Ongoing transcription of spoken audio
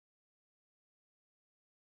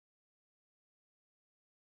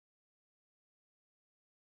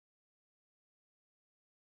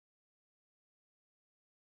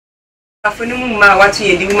Afunuma what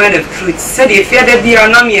you the woman of truth said if you there be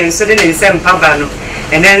on me and so then in some pabano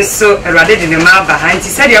and then so rather than the man behind he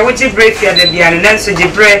said I would you break your there be and then so you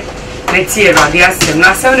break let's see radia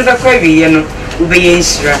na some of the query you know ube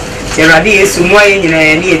insura the radia is more in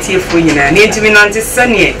a near tea for you and need to be not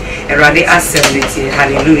sunny a radia assembly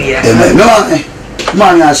hallelujah no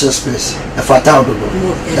man has a space a fatal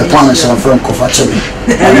a promise from Kofachi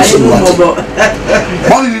and you should want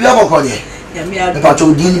what will you ever call it? The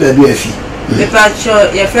patrol didn't be a fee. The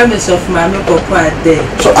patrol, your famous of my local part there.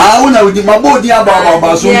 So I will know my body about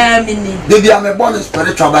Basu. They be a bonus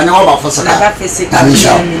spiritual by now about for Saka.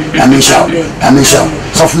 Amisha.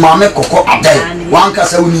 So from my cocoa up there. One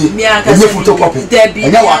castle, me a photocopy.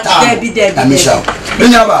 Debbie, Amisha.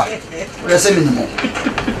 Let's say minimum.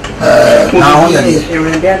 Now,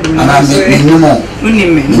 and I'm minimum.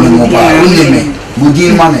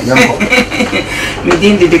 Mudi mame yambo mudi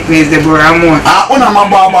ndi declare the boramo ona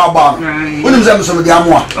mababa unim zam so mudi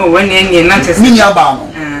amoa when any not minya ba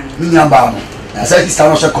no na say this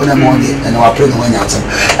time so konya mo ndi and wa pray no nya atem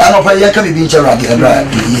and opa ye ka bi nche radi ebra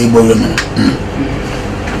ye gboro no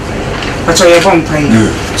acho ye bom pai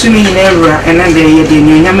tumi ni na ewura and na ye de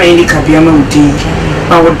ni nyama ni kabia ma udi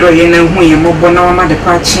ba wodo ye na hu ye mobo na wa ma de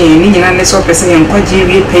pa chi ni nyina ne so pese ye nkwaje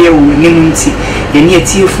wie peye wo ni munti ye ni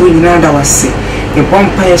atiefo nyina da wase the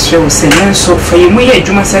bumpire show send so for you may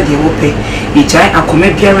Juma said you open each eye a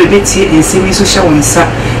comebia rebeti and semi social on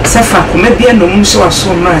Safa comebia no so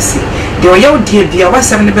so mercy. The oil dear be a was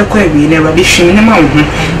 7 bequery never be shimmy mountain.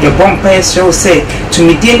 The bumpire show say to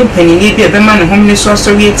me dear penny be a man homeless or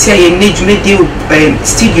so yet say a need me deal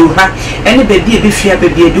studio ha any baby be fear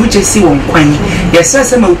baby do just see one coin. Yes, sir,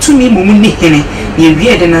 some to me mummy henny. You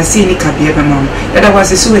weird and I see any cabia mom. That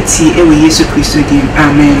was a sweet tea away Jesus Christ.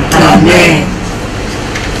 Amen.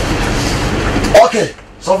 Okay,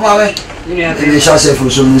 so far, you shall say for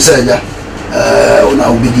some say,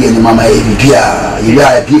 now be the mama AVP, you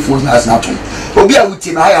are a beautiful as nothing. Obia with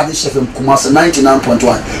him, I had this chef in Kumasa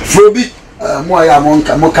 99.1. Frobi, Moya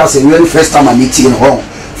Monka Mokas, the very first time I meet in home.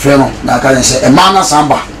 Freno, like I say, a man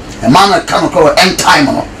samba, a man cannot call end time.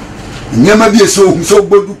 And you may be so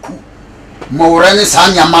good. Morani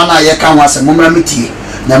Sanya Mana Yakan was a momenti.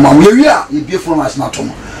 Now, we are beautiful as not.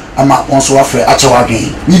 I'm also afraid at our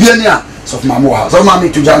game. Viviania. So Mamma, so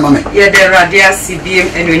Mammy to John Mammy. Yeah, there are dear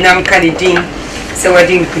CBM and we nam Canadine, so I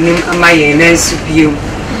didn't put him a my and then you.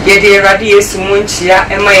 Yet there are dear Sumunchia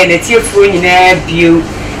and my and a tear for in air view.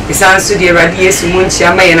 It's answered the radia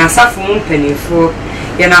Sumunchia, my and a saffron penny for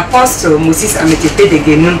an apostle, Moses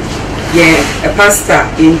Ametipediginum, yeah, a pastor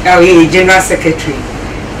in LA General Secretary.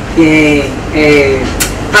 Yeah,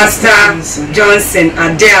 Pastor Johnson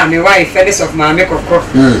Adair, my wife, Felix of my make of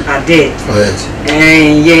Adair.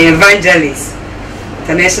 And ye evangelist,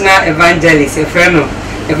 international evangelist, a friend of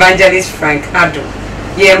evangelist Frank Ado.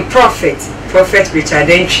 Ye prophet Richard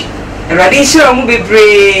Entry. And Radisha Mubi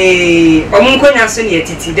Bray, Omunkonya Sony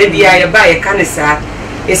Titi, they be I buy a canisa.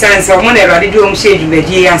 It's answer one a radium shade with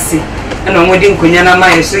Yasi, and on wedding Kunyana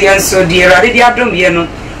Maya, so young so dear Radiadum Yeno.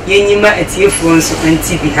 Yenima at your phones and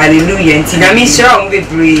TV, hallelujah, and Tinamisha with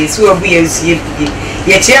breeze, who will be as ye.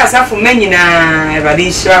 Yet, yes, I for many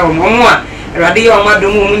Radisha or Momoa, Radio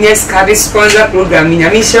Madum, yes, Cardi sponsor program,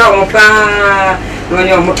 Minamisha or Pa, when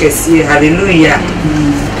your Mokesi, hallelujah.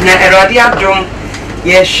 Now, a radiadum,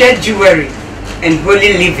 yes, shed jewelry and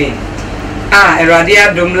holy living. A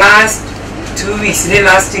radiadum last 2 weeks, the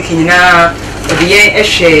last week in now, the year a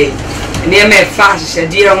shade, near my fast,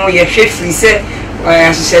 dear, your chef, we said.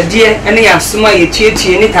 I said, dear, and I assume I treat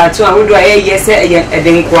you in it. I would do a yes, a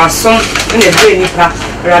then croissant in a very nipa.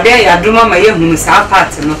 Rather, I do my young our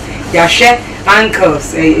partner. Your share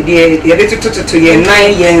uncles, the little to your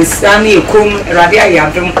 9 years, Sammy, come, Radia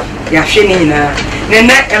Yadum, Yashinina. Then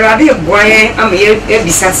that a radio boy, I'm here,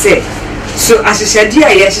 Ebisa. So, as I said, dear,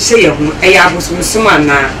 yes, say, a yabus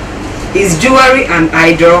Musumana is jewelry and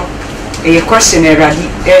idol. A question a radi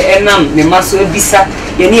enam ne maso bisa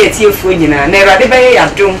ye ne atiefo nyina na radi ba ye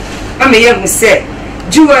adom ama ye hu se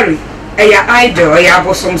jewelry ya idol ya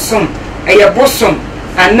bosomsom ya bosom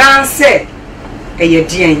ana se ye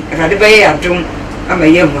dien radi ba ye adom ama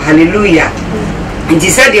ye hu hallelujah nti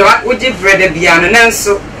se de wo je bread bia no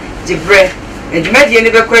nanso je bread edwumadi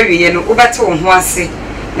ne be kwa wiye no wo bete wo ho ase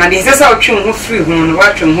na de se sa otwe ho free ho no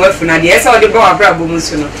watwe ho afu na de se wo de ba wa bra bo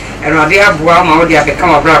musu no erade aboa ma wo de abeka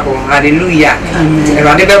wa bra bo hallelujah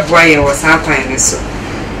erade be boa ye wo sa kwan ne so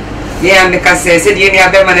ye ameka se de ni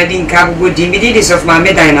abema na din ka bo di mi di so of ma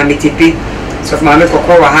me dynamic tipi so of ma me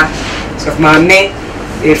kokko wa ha so of ma me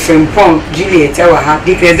Frimpong Juliet wa ha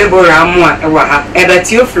di kreze bo ramu wa ha Elder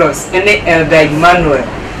Theophilus ene Elder Emmanuel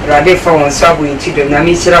Rade for on swabo inchi do na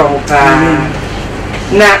me chira ho pa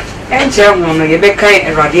na enche ho no ye be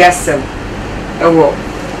kan Rade asem ewo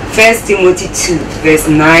 1 Timothy 2 verse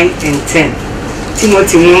 9 and 10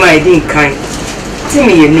 Timothy mu ma edin kan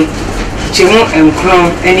timi ye ni chimu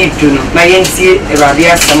enkron eni du no na ye ntie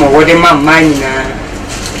Rade asem wo de ma nyina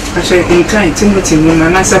ashe in kan Timothy mu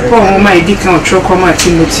na sa Paul mu ma edin kan otro koma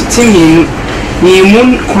Timothy timi ni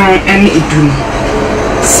mu kon eni du no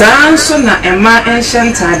sanso na ema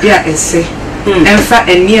enshantade a ese enfa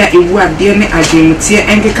eni a ewu ade ne adwemutie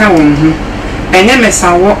enkeka won ho enye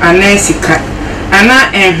mesawo ana sika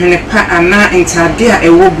ana enhene pa ana ntade a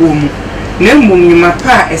ewo bomu na mmumnyuma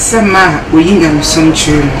pa esema oyi nyamsom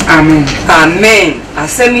chiro amen amen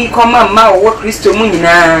asemi koma ma wo Kristo mu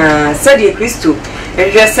nyina sede Kristo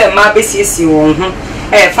ehwe se ma besiesi won ho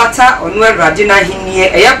fata onu Awurade na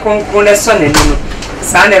henie eya kronkron le so na ni no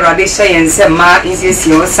saa na Awurade hye yense ma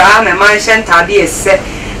insesi o saa na ma hye ntade ese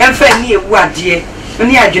emfa ni ewu ade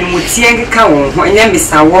oni adwenemutie nkeka won ho enya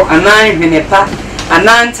misawo anan hwenepa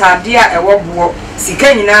anan ntade a ewo bo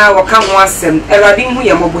sika nyina waka ho asem Awurade hu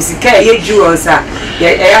ye mobo sika ye jewels a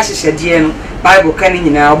ye hyehyede no Bible kan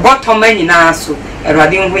nyina bottom nyina so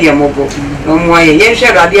Awurade hu ye mobo no mo ye hwe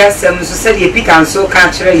Awurade asem so se de Peter nso ka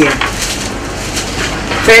kire ye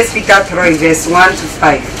 1 Peter 3 verse 1 to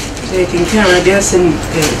 5 they can Awurade asem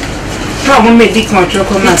how mo make dik otro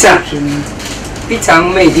koma Peter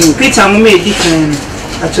mu medi kan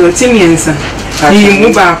ato timiensa ni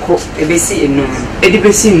mu ba ko ebesi enum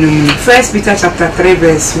 1 Peter chapter 3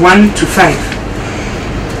 verse 1 to 5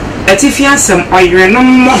 atifiasem oyrenom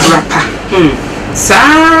mobrapa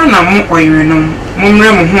saa na mo oyrenom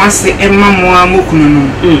momre mo ho ase emma mo amokunu no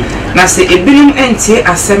na se ebinum entie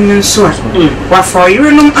asem nso a wa for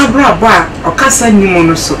oyrenom abrabo a okasa nyimo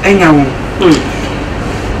no so enya won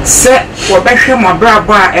se wo behwe mo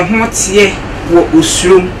abrabo a eho tie wo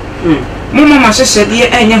osurum mumo ma hyehyede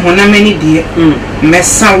enye honam ani die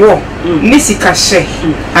mesa wo ni sika hye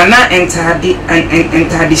ana entade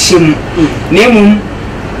hyemu na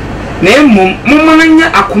emum mumo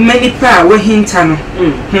anya akoma nipa a wahinta no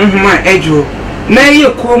honhoma ejo na ye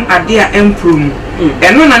kom ade a emprum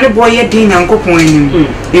eno na ne boye din Nyankopon anim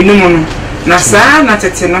enum no na saa na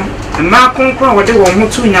tete no ma konkron wode won ho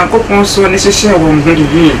tu Nyankopon so ne hyehye won ho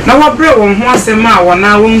na wabre won ho asem a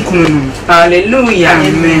wona wonkunu no hallelujah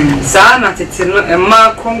amen saa na tete no ma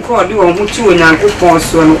konkron wode won ho tu Nyankopon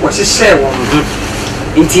so no hyehye won ho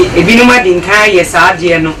nti ebinum ade nkan ye saa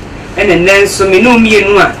de no ene nenso me no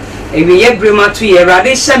mienu a ebi ye brema to ye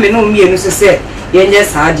Awurade hye me no mienu so se ye nye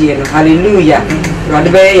saa de no hallelujah Awurade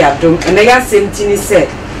be ya dom ene ya semtini se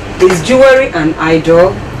is jewelry an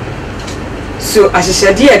idol so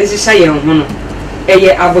ashishadi ya disha ye ho no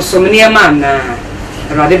eye abosomne ma na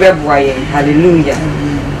Awurade be boa ye hallelujah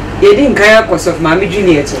ye din kan akoso of Mama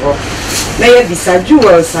Junior to ho na ye bisa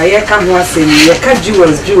jewels aye ka ho asem ye ka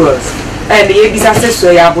jewels and ye bisa se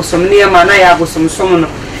so ya abosomne ma na ya abosomsom no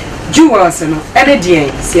jewels no ene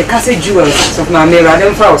dien se ka se jewels of Mama Awurade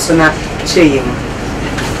mfa so na che ye mo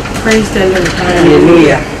praise the Lord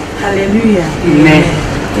hallelujah hallelujah amen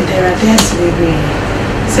the dance we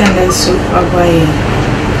send so away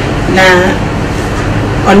na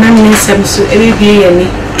onam ni sem so ebibie yani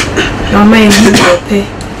na ma yin ope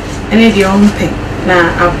ene de ompe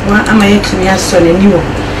na aboa ama yetumi aso na niwo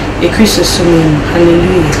e Kristo so mu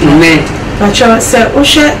hallelujah amen pacho se o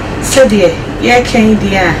hwe se de ye kan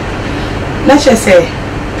dia na che se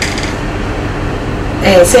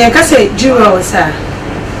se ka se jewels a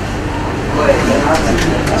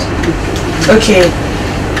okay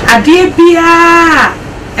adie bia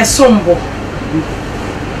esombo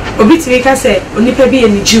obitimi ka se onipa bi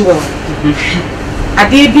eni jewel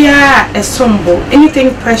adie bia esombo anything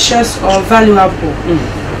precious or valuable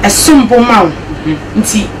esombo maw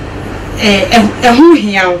nti ehu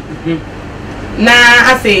hiaw na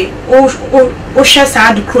afi o hwe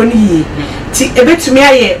sa de kro ni ti ebetumi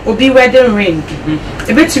aye obi wedding ring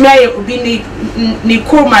ebetumi aye obi ni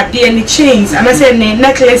koma de ni chains and I say ni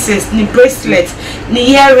necklaces ni bracelets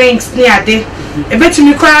ni earrings ni ade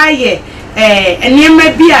ebetumi kwa aye enema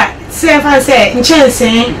bi a say fa say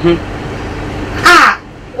nchensen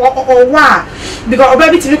wa because oba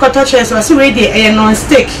bitimi ko touch us so we dey non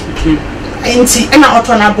stick nti na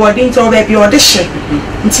otona body nti oba bi audition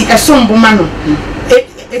nti esombo ma no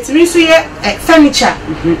it means we furniture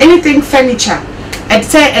anything furniture and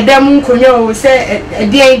say edem nkonyo say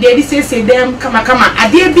dey say dem kama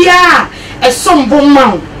ade bia esombo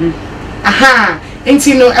ma aha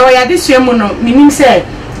nti no e ya desua mu no minim say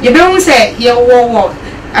ye be hu say ye wo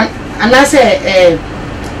ana say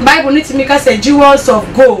Bible need to make us jewels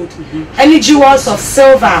of gold, any jewels of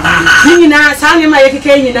silver. Nina, Sanya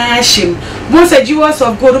Mayaka, Nina Shim. Most jewels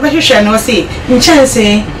of gold, but you shall not say, in chance,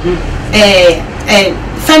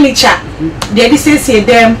 furniture. They say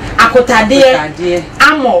them, Akota dear,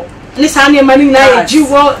 Amo, Nisanya Manina,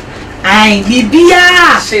 jewel, I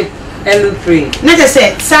Bibia, shape, Elupre. Let us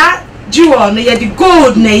say, Sir, jewel, near the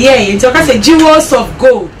gold, near, so I say jewels of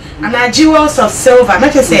gold. And our jewels of silver.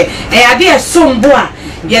 Let us say, I be a somboa,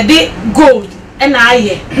 ye de gold, and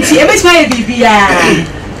I see every time be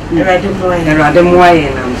rather more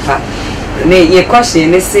and fat. Ye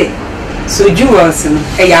question, they say, so jewels and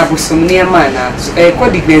a yabusum near mana, a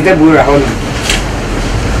quadic the Bura Honor.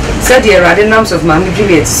 Said ye rather numbers of Mammy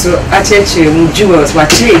Juliet, so I church jewels,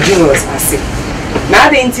 what jewels, I say. Now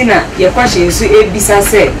the intina, your question is so a bisa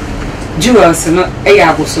say, jewels and a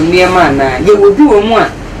yabusum near mana, you will do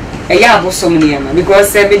one. A yabo so many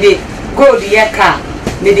because every day go the year car,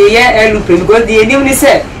 the year looping, because the enemy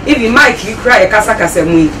said, if you might you cry a casaka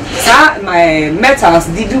same my metals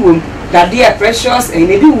did do that they are precious and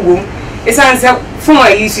they do womb. It's answer for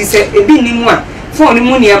my use, you said, a bit one, for the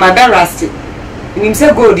money my barrasti. And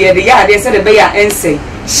himself go there, the yard, they said a bear and say,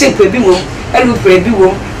 shape a big womb, a loop a big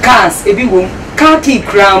womb, cars a big womb, can't keep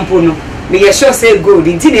crown pono. May I sure say good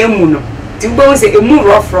in Tina Muno. Timbo say a move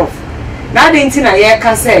rough. Now the intina ye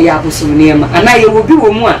can say yabusum and now you will be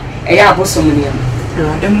one a yabusum.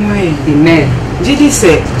 Amen. Did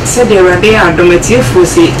say, said there were there are domatia for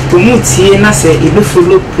say, Pumuti, and I say, if you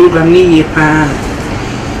follow program near pa.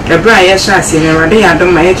 The Briar shall say, there are there are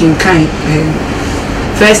domaking kind.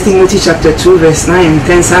 1 Timothy chapter 2, verse 9, and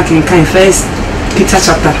 10 second kind. 1 Peter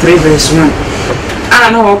chapter 3, verse 1.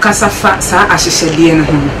 I know Casafa, sir, as she said, dear.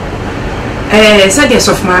 Sages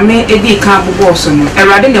of my me, Eddie Carbo Bosson, a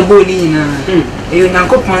rather than a bony, a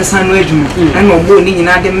Yankopon San Regiment, and no bony in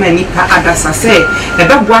other many pa others. I say, a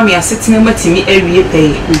dog wammy are sitting over to me every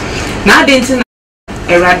pay. Now, didn't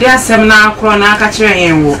a radia seminar corona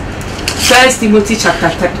catching war. 1 Timothy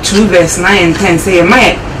chapter 2, verse 9 and 10 say,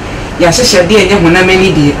 my Yasha dear, when I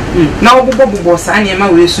many dear. Now, Bobo was I am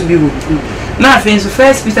away to be. Now, things 1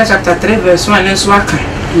 Peter chapter 3, verse 1 and Swaka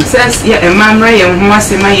says, yeah, a man ray and who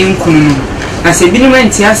was a my income. I said, Billy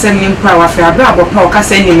went here sending power for a bravo power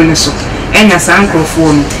sending when so, and as uncle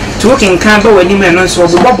phone. Talking Campbell when you men also,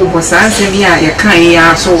 Bobo was answering me, a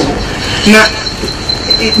kind so. Now,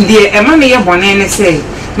 dear, a mammy, a one and say,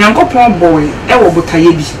 Yanko poor boy, Ewo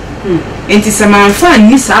Butayebi. And it's a man fan,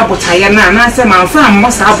 Miss Abotayana, and I said, my fan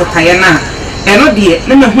must Abotayana. And oh dear,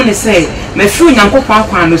 let me only say, my friend Yanko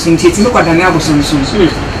Papanos in Tit, look at an Abosons.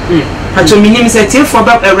 But to me, is a tear for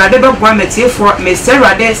about a rather one material for Mr.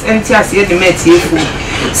 Rades and Tias here the material.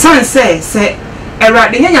 Son says, a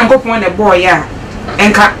rather young upon a boy, yeah,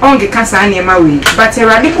 and can only cast any maui, but a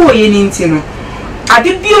rather boy in Intino. I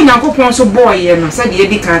did be a young upon so boy, said the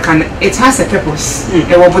Edican, it has a purpose.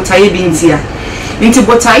 A Wobotaya being here. Into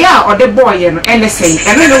Botaya or the boy, and the same,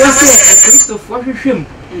 and I don't say a Christopher for him.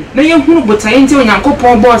 No, you put into a young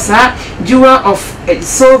upon boss, jewel of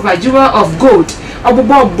silver, jewel of gold.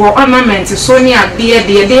 Obobo ornament Sonia dear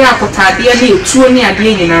they are pota dear new 2 near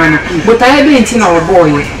dear nana, but I didn't know a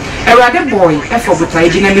boy. A rather boy, for but I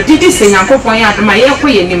didn't did say Uncle Point out my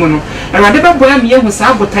airway anymore. A rather boy me who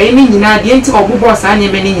sabotage in the into or boss and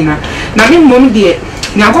menina. Now, mum dear,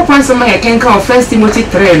 Uncle Point some I can call 1 Timothy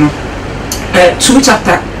 3, 2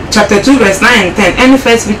 chapter 2, verse 9 and 10, and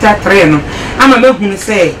 1 Peter 3. I'm a man who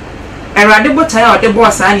say, a rather but I or the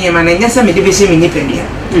boss and yes, I'm a division in Nipedia.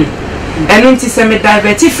 And until some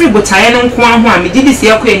diverted free botayano, one, me did this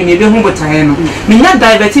year, maybe home botayano. Me not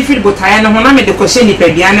diverted free botayano, when I made the question,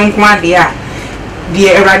 Pediano, one dear.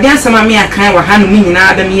 The Radian Samamia kind of hand me in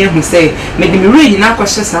other me who say, made me really not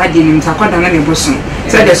cautious. I didn't talk about any bosom.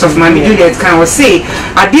 Said this of Mammy Juliet can say,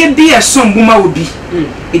 I did be a son, Buma would be.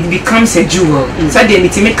 It becomes a jewel. So they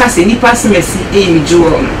need to make us any person may see a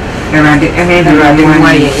jewel. Around the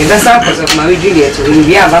way. That's how of Mammy Juliet will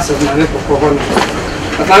be a bus of my Corona.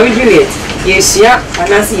 Mammy Juliet, yes, yeah,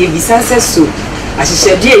 and I see you be says so. As she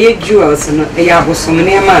said, dear jewels, and a yabo so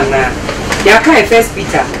many a man now. Ya kind 1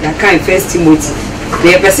 Peter, ya kind 1 Timothy.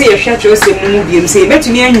 They have say a church or say, Mubium say, bet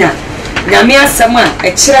me, Yamia Sama,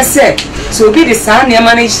 a chair said, so be the son, your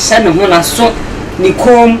managed Shannon, when so,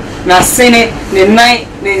 Nicom, na Senate, the night,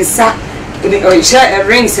 then sat, or share a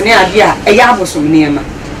rings and idea, a yabo so near me.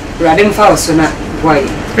 Radin Fausona, why?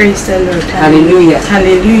 Praise the Lord. Hallelujah.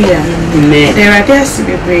 Hallelujah. Amen. There are days to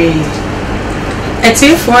be brave. A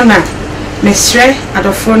team for now, Miss Ray, at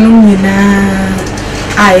the phone,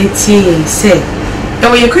 I say,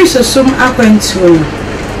 though your Christosum I went to.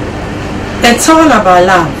 It's all about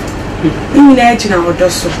love. In legend or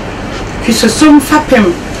dosso. Christosum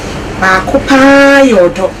fapem, ba kopa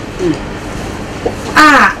yodo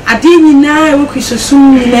ade nyina e wo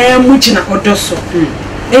Kristosom nyina mu gina odoso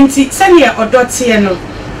enti sane e odote no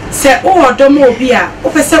se o odom obi a o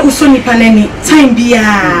pese uso nipa nani time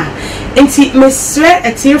bia enti mesre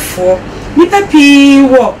etiefo nipa pi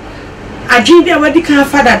wo adwin bia wadi kan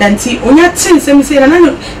fada danti onya tinsem se na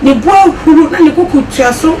ne boa huru na ne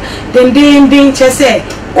kokutua so den chese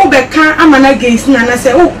o beka amana gains na na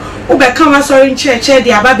se o beka wa sorry ncheche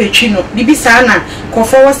de aba betwi no bibi saa na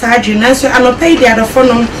kofo wo saa adwin na so anopay de adofo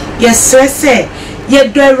no yesrese ye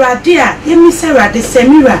do awrade a ye misa awrade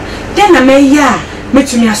semira den na meya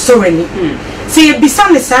metumi asorani se ye bisa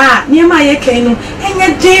ne saa niema ye kan no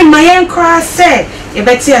enye de mayen kra se e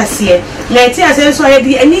beti ase na eti ase so ye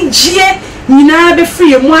di ani gie nyina be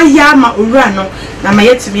free mu aya ma owura no na ma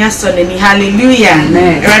yetumi asorani hallelujah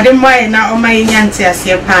amen awrade moye na o maye nyante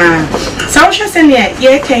ase pa sa wo hwese ne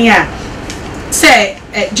ye kan ya se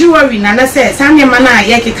jewelry na se sa ne ma na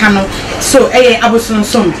ye keka no so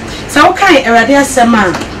abosonsom sa wo kan awrade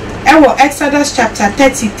asema ewo Exodus chapter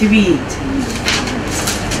 33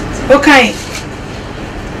 okay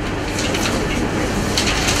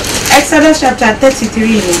Exodus chapter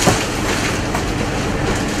 33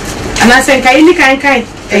 and I say kaini kai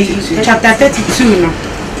chapter 32 no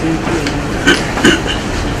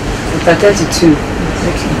chapter 32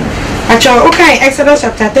 actually okay Exodus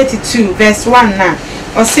chapter 32 verse 1 now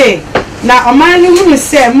or say na omani hu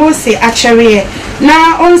say Moses actually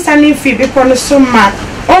na onsani fi before no summa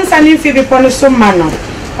no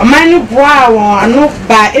omani boa won ano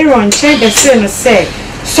ba Aaron chen de say no say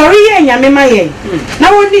sorry ye nyame ma ye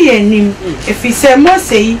na woni ye nim efi say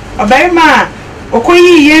Moses obarima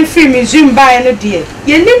okoyi ye mfiri mizum ba ye no de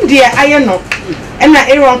ye nim de aye no na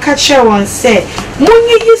Aaron ka che won say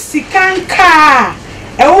munyi yi sikanka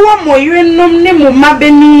ewo mo yerenom ne mo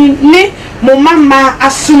mabeni ne mo mama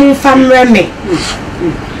asum famreme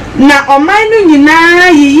na omanu nyina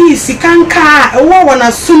yi sikanka ewo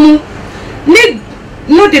wona sum ne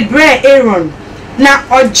no de bre Aaron na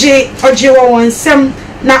oje wo wonsem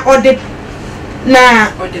na ode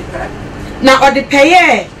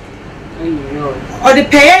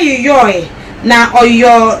peye yoy na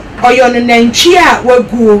oyo no nantwi a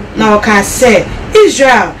waguo na oka se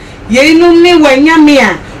Israel yeinum ne wanyame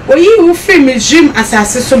a oyi hu film dream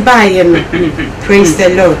asase so baaye no praise the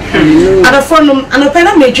Lord adafonum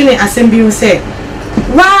anopena medwene asem bi say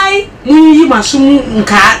why munyi masum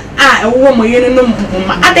nka a ewo mo yene no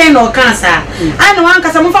adan na oka sa ana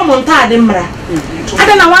wankasa mfa monta ade mra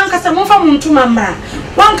adan na wankasa mfa montuma mra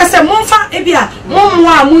wankasa mfa ebia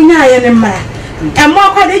momwa munya ye ne mra emo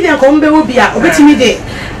akwade je ko mbe wo bia obetimi de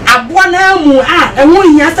aboa na mu a enwo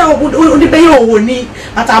hia sa odi be ye owoni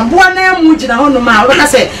but aboa na mu gina hono ma we ka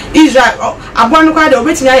se Israel aboa no kwade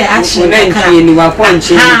obetimi aye action ni wa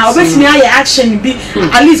ponche obetimi aye action bi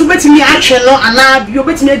at least obetimi action no ana bi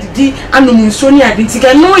obetimi adidi anum nso ni adi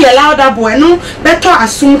tika no ye louder boy no better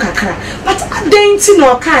assume kakra but adanti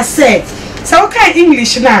no ka say so okay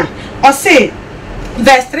English na or say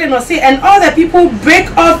verse 3 no say and all the people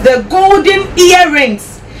break off the golden earrings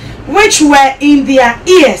which were in their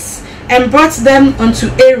ears and brought them unto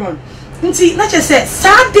Aaron. Nti na che say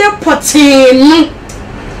sadia poteno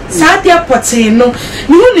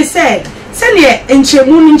you ni say ne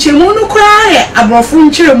enchemu no kra ye abrofo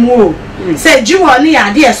nchemu o say jiwo ne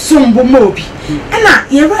ya de sombo mobi na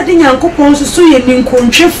ye rade nyankopon so ye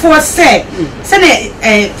ninkontwefo say ne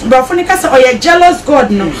abrofo ne kasa oye jealous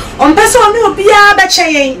god no on person ne obi a be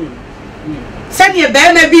cheyen send ye be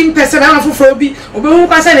na bi mpese na foforo bi obehu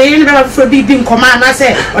kwa se na ye ne be foforo bi di nkoma na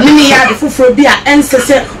se one ne ya de foforo bi a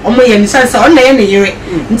ensese omo ye nisanse on na ye ne yere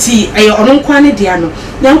nti eye ono nkwa ne dia no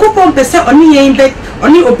nyankopon pese one ye be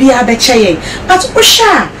one obi a be cheyen but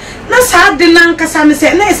osha na sa de na nkasa ne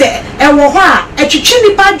se na se e wo ho a etwetwe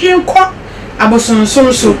nipa dwen kɔ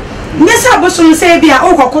abosonsom so nyesa aboson se bi a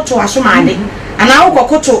okokoto asomade ana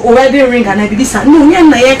okokoto o wedding ring ana bibisa no nya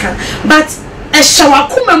na ye ka but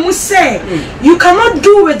Eshawakuma say you cannot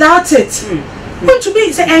do without it. But to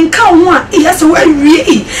be say enka one yes we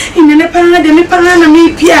in the pana de me pana na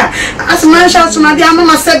me pia as man shall so na dia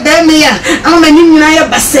mama said be me ya ama mani nyina ya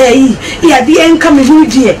basai ya de enka me hu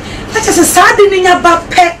die that is a sad nya ba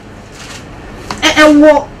pe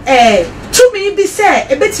ewo to me be say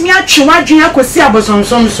e betimi atwe wadwen akosi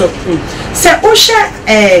abosonsom so say o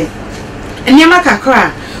hye nyama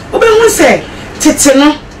kakra obehu say tete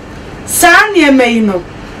no Sani no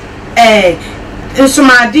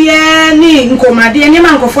nsumade ni nkomade ni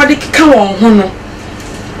mankofo de keka won ho no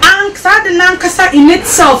sad nankasa in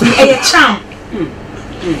itself e charm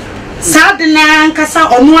sad nankasa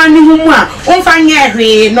onu ani hu mu a onfa nye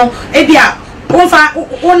hwe no e bia Ofa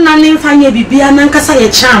onane fanye bibia na nkasa ye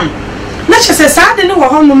cham. Na chese saa de ne wo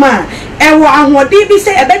honom a ewo ahode bi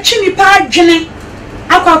se ebetwi nipa adwene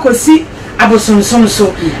akwakosi abosonsom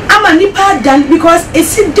so ama nipa dan because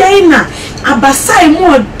esi day na abasai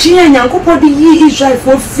mo dia nyankopɔ de yi Israel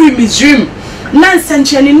for free Misraim na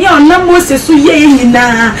nsanchene ne ona Moses so ye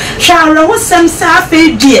nyina hwara wo sam sa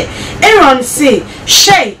afa die Aaron say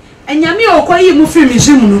shey enyame okoyi mu free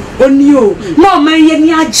Misraim no oni o na o man ye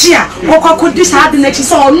ni age a okokodi sa de na chi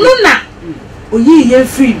so onu na oyi ye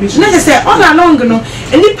free Misraim na say all along no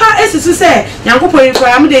nipa esusu say nyankopɔ yi ko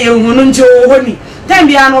am de ye hu no nje o honi time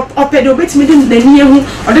bia no opede obetimi de nani ehu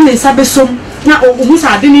ode ne nsa besom na ohu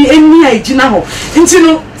sa de ni eni agina ho nti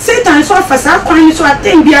no Satan so afasa kwan so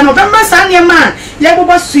attain bia no be masa ne ma ye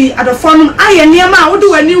bobo sui adofonum aye ne ma wode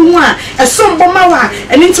wani hu a esombo ma wa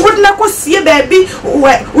eni nti wode na kosie ba bi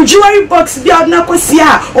ujuari box bia wode na kosie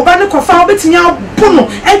a oba ne kofa obetimi abono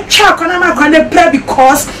etwa kwana ma kwana pra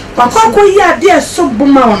because wakoko yi ade esombo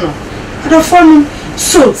ma wono adofonum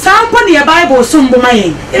so sampo ne Bible sombo ma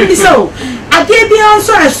yen ebi so ade bia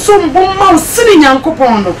so esombo ma osiri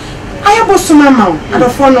nyankopon no ayabo soma ma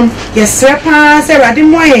adofonom yesrepa se rade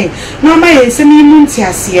moye no ma yesemi mu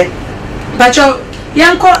ntiase bacho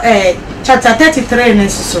yanko chapter 33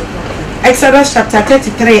 nenso Exodus chapter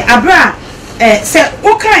 33 abra se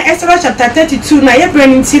okan Exodus chapter 32 na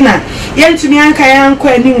yebrenintina yentumi anka yanko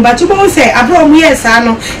anim bacho bo se abra omu yesa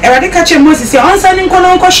no erade ka che Moses se onsa ni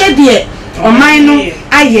nkono nko hwede oman no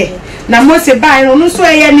aye na Mose bai no so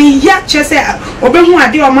eye ni ya chese obehu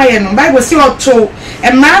ade omaye no Bible say oto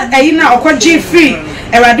ema ayi na okoje free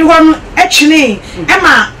erade ho no etwene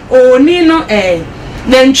ema oni no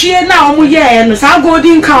na ntwie na omu ye no sa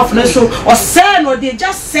golden calf no so ose no they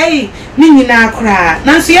just say ni nyina kra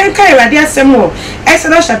na so yenka erade asemo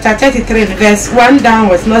Exodus chapter 33 verse 1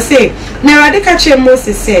 downwards no say na erade ka che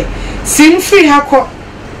Moses say sim free hako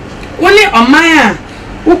woni oman a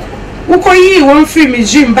ukoyi won free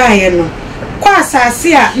Misraim baye no kwa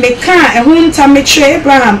asase a meka ehunta metre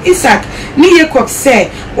Abraham Isaac ni Jacob say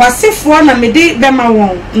wasefo na mede bema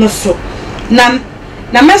won no so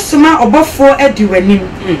na mesoma obofo adi wanim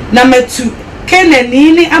na matu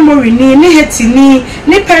Kenani ni Amorini ni Hetini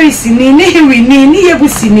ni Perisini ni Hiwini ni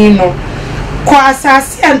Yebusini no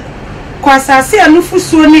kwa asase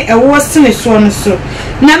anufusuo ni ewo sene so no so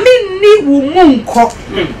na menni wo munko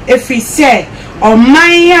efise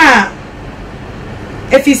omaya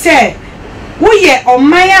efise woye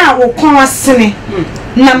omaya wo kwan asene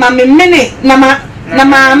na ma memene na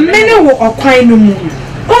ma mene wo okwan no mu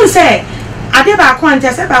on say ade ba kwa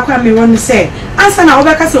ntia se ba kwa me won say ansa na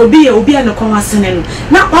obeka se obi ye obi an kwan asene no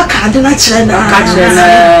na waka ade na kire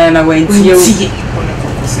na wantie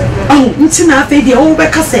oh nti na afa die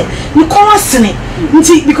obeka se ni kwan asene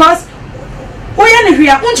nti because oya ne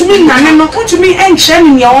hwia untumi nane no untumi enhye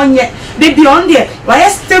ne onye the beyond there why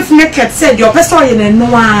stiff naked said your person in no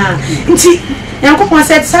nti yankopon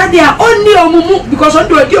said sadia only omumu because on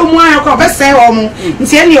do omu ayako be say omu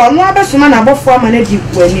nti ene ono abesoma na abofo ama na di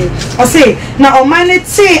kwani o say na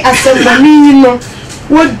omanity asemboni no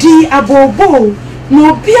wodi abobo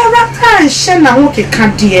no biara kan hye na ho keka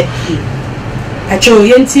de acho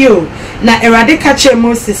yenti o na erade ka che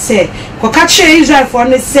Moses say ko ka che Israel for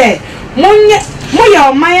ne say moya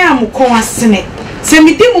omaya amukon asene se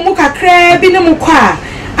midi mu kakra bi ne mu kwa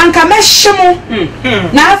anka mehye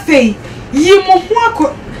na afei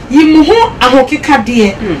yimu ho ahokeka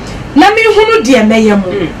de na me hunu de meye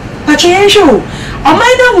mu pacho yenhwe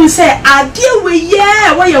omai na hu se ade we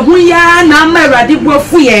ye wo ye hu ya na ma Awurade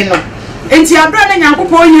boafu ye no enti abra na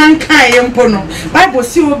Nyankopon nyan kan ye mpo no Bible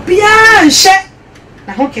si obia nhye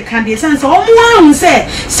na hokeka de sense omo hu se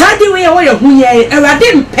sade we ye wo ye hu ye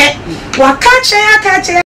Awurade mpe waka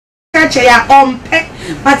che ya ompe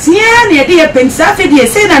but yeah na de pensa fe de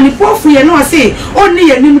say na ni pofu ye no say onni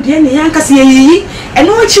ye nim de ne yanka se yi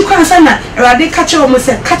eno chi kwa sana Awurade ka che o mo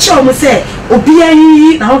se obi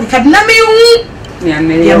ayi na ho ka na me hu ya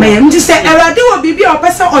me am just say Awurade wo bibi o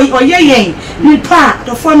pesa oye yen ni pa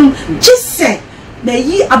to fonu jise na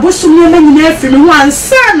yi abosumu na nyina afiri ho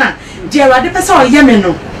ansana de Awurade pesa oye me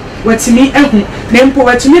no watimi ehu na mpo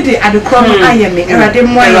watimi de adekro no ayeme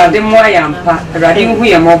Awurade moya ampa Awurade hu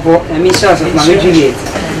ye mobo na mi sure of my Juliet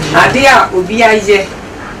ade a obi aye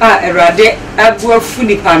a Awurade abuafu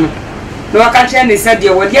nipa no na wakache ne se de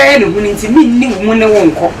wode aye ne hu nti minni mu ne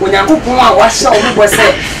wonko onyankopon a wahye obo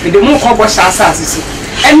se me de mu ko bo sha asase so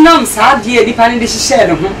enam sa de nipa ne de hye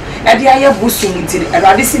ne ho ade aye bosum nti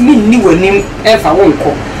Awurade se minni wonim emfa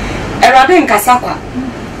wonko Awurade nkasa kwa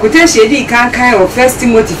kote shedi kan o 1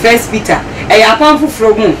 Timothy 1 Peter eya pamfu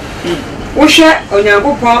from wo hwe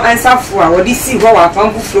onyankopon ansafo a wodi si ho wa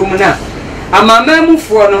pamfu from na amama mu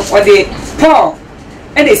fo no ode Paul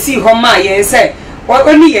and they see homa yen say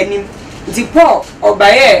only yanim nti Paul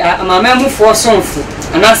obaye amama mu fo sonfo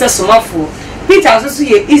anase somafo Peter so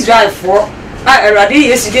ye Israel for Erade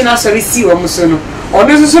yesterday na sorry see wo so no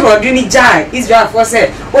ono so rode ni jai Israel for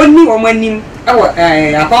say oni wo manim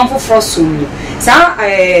apamfo frosum sa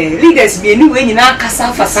leaders bi eni we nyina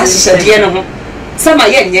kasa fasa hyede no ho sama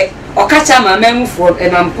yenye okacha amama mu fo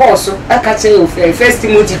enam Paul so akacha o 1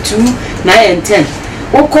 Timothy 2:9-10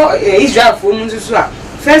 oko Israel for mu so a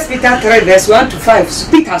 1 Peter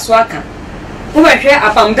 3:1-5 Peter so aka wo hwe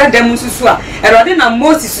apamda dem susu a Erade na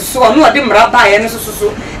Moses so no ode mraba ye no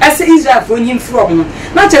susu ese Israel for nyim from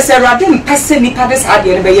na chese Erade mpese nipa des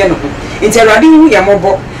ade ne be ye no ho nti Erade hu ye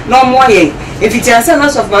mobo na omo ye efitianse na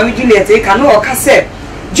of Mami Juliet e ka no o ka se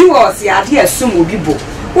Jews ya ade asum obibo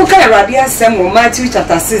wo ka Erade asem wo Matthew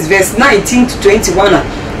chapter 6:19-21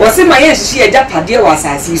 wo se ma ye hihie agapade wa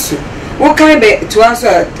asase so wo ka be to aso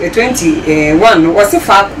 21 wo se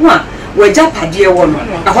fa ko a wajapade wo no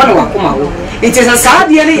aho na wakoma wo it is a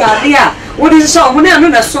saade ne yade a wo de so ho na no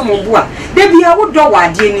na so mo bo a da bia wo do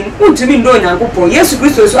wade ni untumi ndo Nyankopon Yesu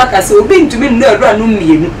Kristo so aka se obi ntumi ndo adura no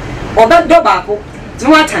mienu oba do baako ti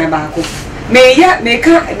watan baako me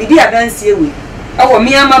ka bidi adanse ewe awo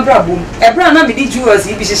mi amabrabom ebra na bidi Jews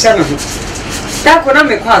bi hihye no ho da ko na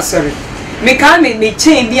me kwa asori me ka me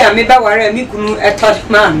chain bi a me ba ware mi kunu etod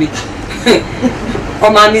ma me o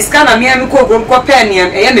ma miska na mi ami ko grom ko pen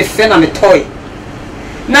yam eye me fe na me toy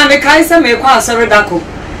na me kai se me kwa asori dako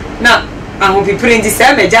na aho pipire ndi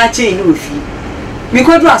se me ja chain no fi me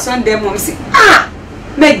ko do asonde mo si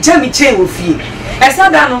me ja mi chain wo fi esa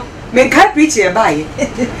da no me kai preach e bae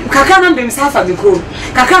kaka na dem safa me ko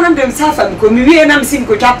kaka na dem safa me ko mi wie na me sim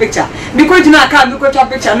ko twa picture me ko jina aka me ko twa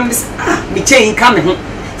picture no me me chain ka me ho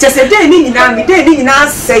chese de ni nyina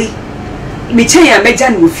sei me chain ya me ja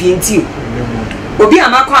no fi nti obi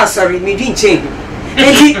amakwa sorry me din chain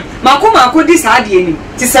enti makoma di saade ni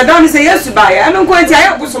ti sedan se Yesu ba ya no ko enti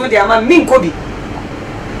aye bosom de ama min ko bi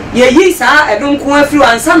ye yi sa edon ko afiri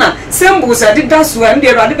ansa na sembo se de daso a ndie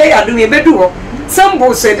Erade be ya do me bedu ho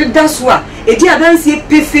sembo se de daso a edi adanse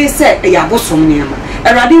pefe se ya bosom ne ama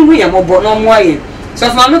Erade hu ye mobo no mo aye so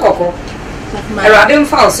fa me kokko Erade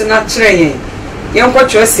mfa so na kire ye nko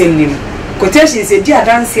twesem nim quotation se di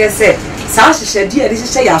adanse se sa hyehyede ade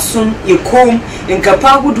hyehyɛ yasom ye kom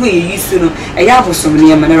nkapa gudu ye yisu no eya abosom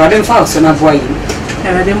ne ma na Erade mfa so na boy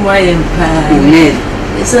Erade mo aye mpa amen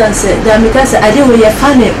esa se da me ka se ade wo ye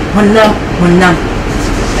fa ne honam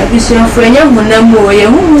abisuan franya honam mo ye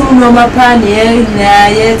hu no mapa ne na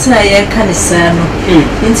ye tena ye ka ne sa no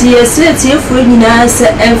nti ye se tie fu nyina se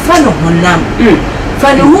emfa no honam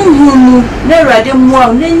fa ne hu na Erade mo a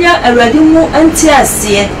nenya Erade mo anti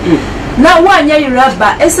ase na wanya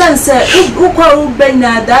yiraba esanse ukwa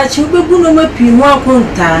ubenya dachi ubebu no mapi ho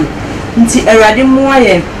akonta nti Erade mo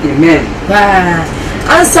aye amen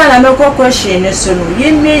answer na me question ne so no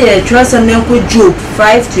yemme ye twasa me ko Job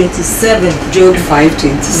 5:27 Job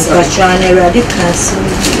 5:27 ka chana Erade kasi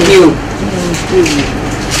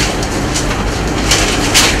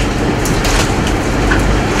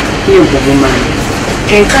you woman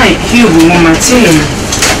enkai Hugh woman tinu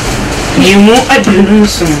ni mu adunu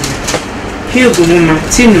so Hugh woman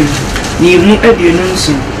tinu ni mu adunu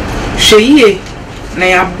so hweye na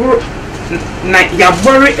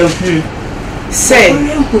yabore ehun say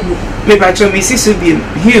me bacho me sisu bi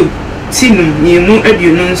Hugh tinu ni mu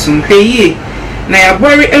adunu so hweye na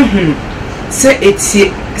yabore ehun se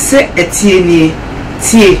etie ni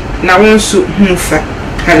tie na wonso hunfa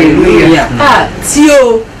hallelujah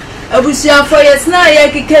tio abusia for yes na ye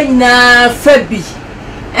keke nyina fabi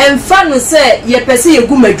emfa no se ye pese ye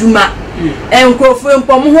gumadwuma enkrofo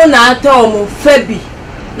empom ho na ata omo fabi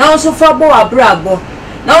na wonso fa bo abrabo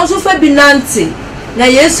na wonso fabi nante na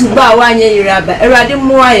Yesu ba wanye yiraba Erade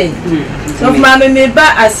mo aye so ma me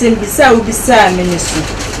ba asembisa ubisa me ne so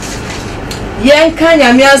yen kan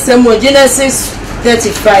nyame asem o Genesis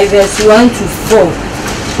 35:1-4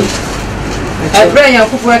 Abraham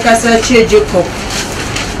Yankopon kasa chi Jacob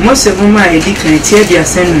Mose buma edi kan tie bia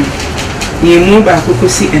senu ni mu ba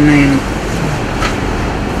kokosi enan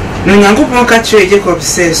no Nyankopon ka kire Jacob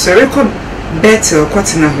se sore ko Bethel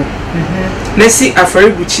kwatena ho na si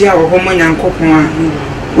afaribuchi a wo ho mo Nyankopon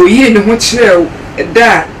a oyi ne ho kire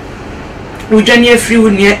da udwane afiri wo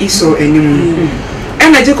nia Esau anim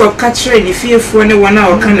ena Jacob ka kire ni fiefo ne wona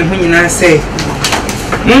o kan ne ho nyina se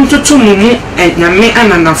montoto mu enyame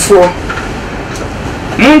ananafo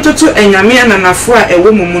montoto enyame ananafo a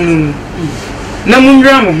ewo mu mu na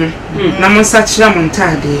munra mo ho na mo sachira mo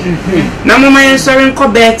ntade na mo mayen sori nko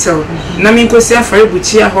betel na mi nkosi afare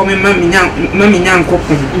buchi aho me ma minya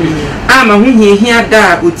nkopon ama hu hiehia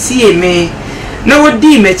da otie me na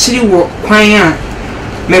wodi machiri wo kwan a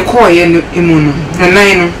me koye no emu no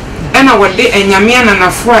nan no ana wode enyame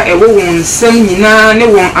ananafo a ewo won nsam nyina ne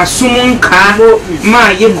won asum nka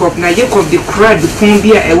ma Jacob na Jacob de kura de pon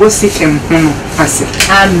bi a ewo Sikem ho no ase.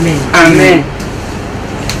 Amen.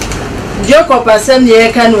 Jacob asem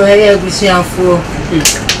ye ka no he agusianfo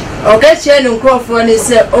ogache no nkrofo ne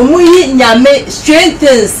se omuyi nyame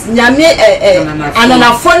strengthens nyame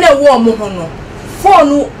ananafo ne wo mo ho no fo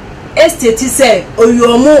no estate se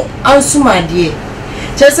oyomo ansumade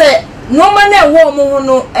chese no man e wo mo ho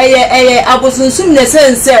no eye abosunsum ne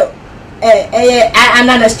sense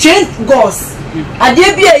anana strength gods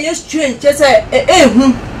ade bia ye strength chese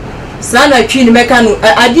ehu sana twi ni meka no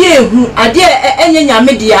ade ehu ade enye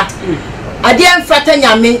nyame dia ade mfata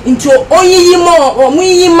nyame nto onyiyi mo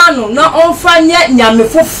omuyi mano na onfanya nyame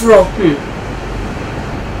foforo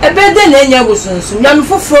ebede na enye abosunsum nyame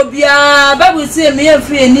foforo bia bible say me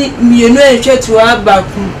yefre ni mienu etwetu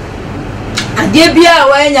abaku ade bia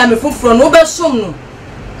wa nyame foforo no besom no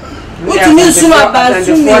utumi nsum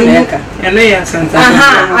abasu mienu ene ya santa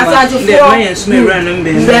asante fo de nsum ewra no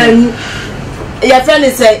mbe ya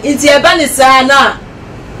fani say inti eba ni sa na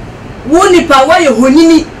woni pa wa ye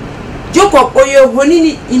honini Jacob oye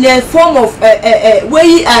honini in a form of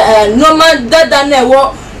way normal dada na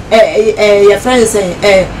wo ya fani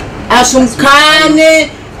say asunkane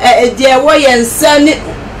de wo yensane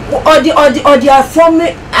odi afom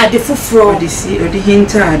ade foforo odi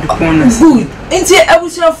hinta ade corners good inti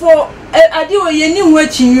abusafo ade wo ye ni ho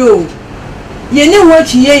achinwe o ye ni ho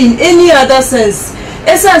achiye in any other sense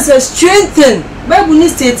essence strengthen bible ni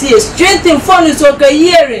state here strengthen for no so ka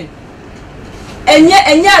hearing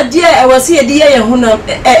enya ade e wase ye de ye honam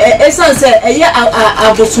essence eya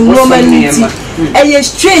abosun normality eye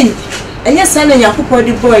strength enya sana yakopɔ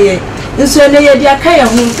de boye nso ne ye de aka ye ho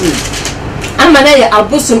ama na ye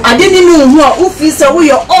abosun ade ni nu hu a ufi se wo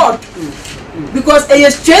ye odd because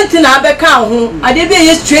eye strength na abeka ho ade bi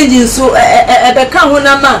eye strange nso ebeka ho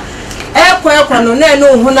na ma ekwa no na no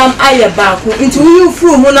honam aye baako nti wo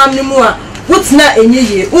furu honam ni mu a wotna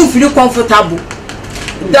enyeye umfiri comfortable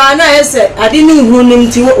da na ese ade ni hu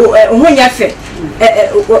nim ti ho nya fe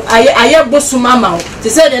aye bosuma ma ti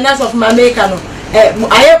say the nurse of America no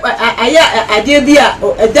aye ade bi a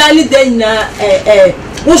dani dan na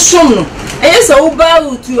wo som no aye se wo ba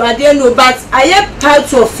to ade no but aye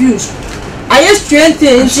part of you aye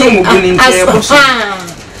strengthen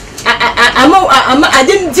ama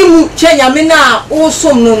adem dimu chenya me na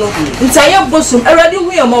osom no ntaye bosom awrade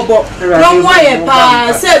hu ye mobo no mo ye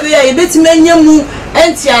pa se be ye betime mu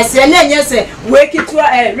enti ase na enye se we kitu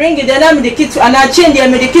ring de na me de kitu ana change de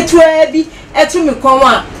me de kitu bi etu me kon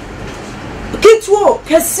a kitu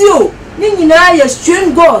kasio ni nyina ye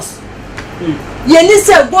strange gods ye ni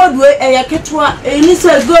se god we ye kitu ni se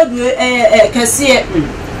god we kasie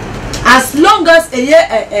as long as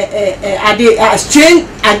a strange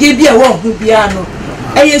ade bia wo hu bia no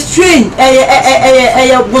strange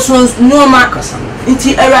bosons normal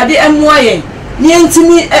nti awrade amoaye ni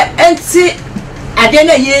ntimi enti ade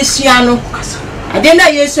na yesua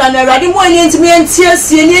no awrade mo ni ntimi enti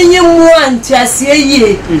asie ni enyemu anti asie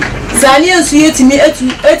yie zani ensu yetimi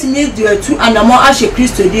etimi duatu anamo ahye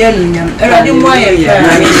Kristo de anunyam awrade mo aye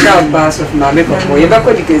na ni da bass of mame ko ye ba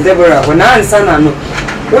ko dikes Deborah wona ansa na no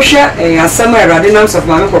Osha asama radinams of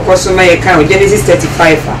mame kokoso ma ye kan Genesis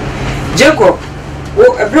 35 Jacob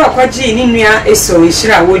o ebra kwaji ni nua eso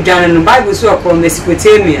nhira wo dwan no Bible so ko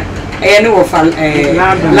Mesopotamia ne wo fa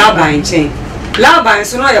Laban chen Laban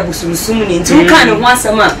so no ya busumsum ni nti kan ne ho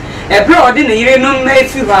asama ebra ode ne yire no ma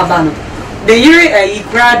efi ho aba no the yire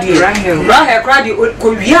ikradi Rahel kradi ko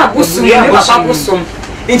wi abusum ne papa busum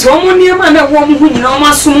nti omo niema na wo mo hu nyina o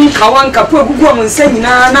masum kawanka po egugu o nsa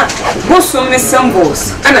nyina na bosom ne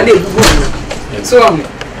symbols ana na egugu so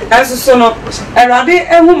aso so no erade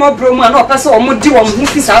ehu mo bromu na opese o mo di wo mo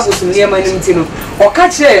fi sa bosom niema nim ti no o ka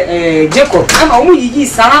che Jacob ama o mo yiyi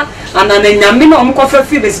sa ana na nyame na o mo kofa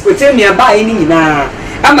fi Mesopotamia ba yi ni nyina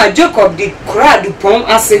ama Jacob di crowd pon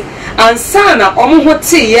ase ansa na o mo ho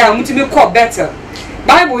te ya mo ti bi ko better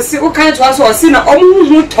Bible say o kan to aso o si na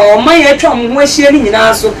omuhu to man ye twa mo ho ahia ni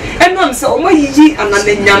nyina so enam se o mayiyi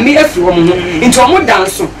anana nyame afiri wo mo ho nti o mo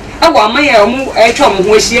danso awa man ye o mo twa mo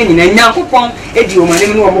ho ahia nyina nyankopon edi o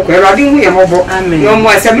manem no o mo ko erade hu ye mobo no mo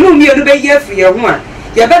asem no mi odu be ye afiri ye ho a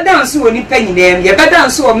ye be danso oni pa nyina ye be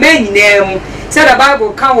danso o man nyina mu say the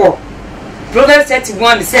Bible kan wo Proverbs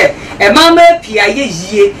 31 say e mama pia ye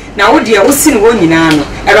yie na wo de wo sin wo nyina no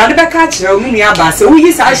Erade beka kire wo nua aba se wo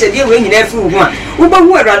yi sa hyede we nyina afi wo ho a wo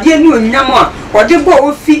behu Erade ani onyam a ode bo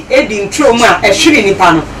ofi edi ntro mu a ehwere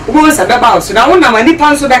nipa no wo bo se beba so na wo na ma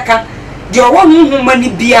nipa nso beka de owo hu mani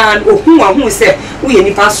bia ohu ahu se wo ye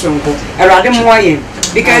nipa sonko Erade mo ayen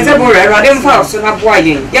because Erade mfa so na bo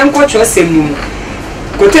ayen yenko cho sem mu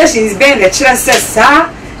quotations ben the chira sa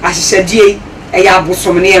ahyehyedie eya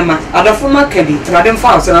abosom ne ema adafoma kabi Erade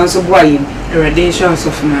mfa so na so bo ayen Erade show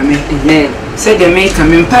of mama said the make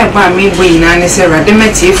me pipe by me boyina ne say Erade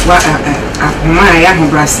matiefo ahoma ya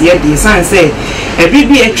hobrase ye de san say e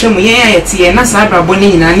bibi atwam yen ayete na sa brabo ne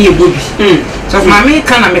nyina na ebobi so mama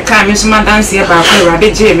ka na me ka me so ma dance ye ba ko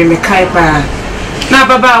Erade je me kai pa na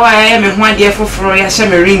baba wa ya me ho ade foforo ya hye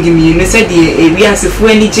me ring mi ne say de ewiasefo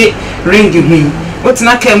ani je ring hu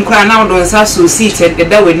otina kem kwa na odon sa so seated the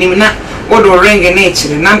da wanim na odo ring na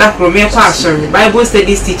ekire na nda kro me kwa sorry Bible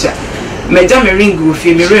studies teacher me ja me ring go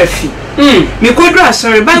fi me refi me kodra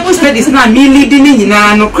sorry Bible studies na me lead ni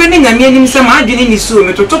nyina no kre ne nyame anim se ma adwene ni so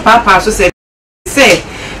me toto papa so se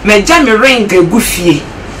me ja me ring go fie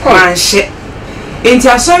manhye enti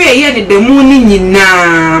asori eye ne demu ni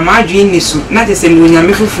nyina ma adwene ni so na te se me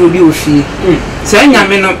nyame foforo bi ofie se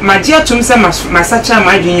nyame no magie atum se masacha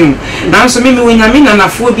ma adwene na nso me nyame na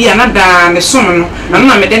nafo bi anada ne som no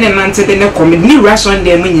na me de ne nante de ne kom ni rason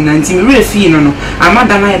de mu nyina nti me refi no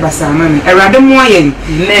amada na ye basa ama me Erade mo ayen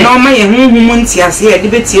na o ma ye hunhum nti ase ye de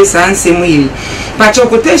betie sanse mu ye pa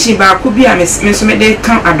chokoteshi ba ko bi a me so me de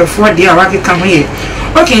kan adofo de a wake kan ho ye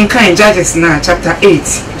okay in Judges na chapter 8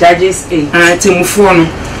 Judges 8 temufo no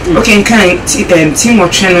okay in Timothy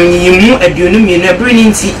no yimu aduonu mienu abiri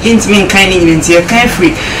nti yentimi nkan ni nyina nti kan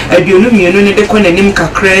free aduonu mienu ne de ko nanim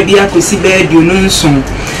kakra bi akosi ba aduonu nson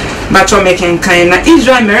but o make nkan na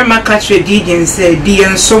Israel merema catch Gideon say di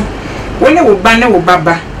enso wona wo ba ne wo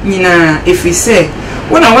baba nyina efise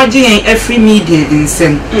wona waje yen every media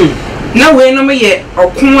nsem na we no me ye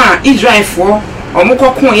okun a Israel fo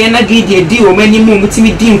omukoko ye na Gideon di o mani mu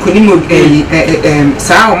mutimi di nkoni mu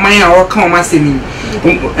saa o man a o kan o masemi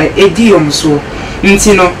edi omso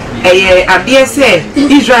nti no ade se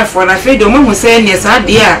Israel for na fe do mo hu se ne saa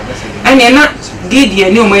de a ene na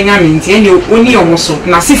Gideon ni o manya menti ene oni omso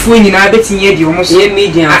na sifo nyina betinye di omso ye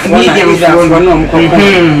media for no omukoko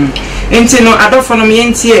nti no adofo no me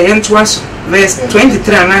ntie entoa verse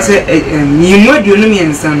 23 na se nyimu aduonu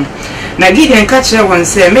miensa no na Gideon ka kire won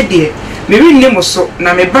se me de me rinne muso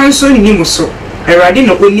na me banso ni muso Erade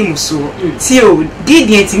no oni muso ti o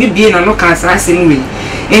Gideon ti mi bie na no kan sa asem we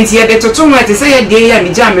enti ye de toto ho ate se ye de ya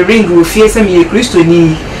me ja me ring wo fie se me ye Kristo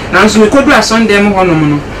ni na nso me kodu asonde mo hono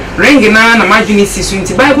no ring na madwini sisu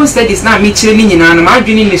nti Bible studies na me kire ni nyina na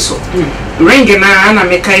madwini ni so ring na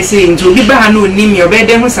me kai se nti obi ba ha no oni mi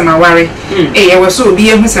obede ho samaware ye wo so obi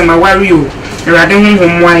ye ho samaware o Erade ho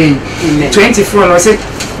homwaye 24 no se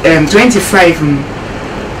 25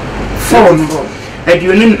 4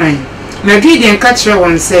 aduonu nine na Gideon ka kire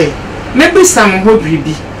won say mebi sam ho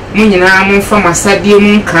bribi mu nyina mo fa masade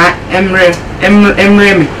mu nka emre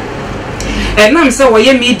me enam se wo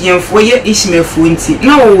ye medium fo ye ishmefo nti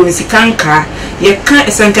na wo nsika nka ye ka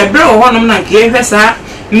esanka bre wo honom na nke ye hwesa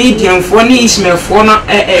medium fo ni ishmefo no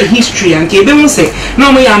history anke ebe mu se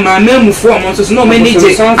na mo ya mamamufo mo so no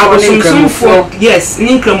manage abosomsomfo yes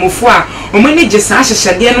ni nkramufo a o manage sa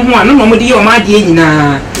hyehyede no ho a no mo de ye o ma de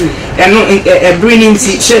nyina eno bringing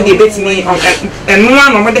share the betimi eno na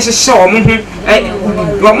no mo de hyehyɛ o mo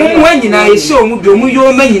ho mo nyina ye hye o mu bi o mu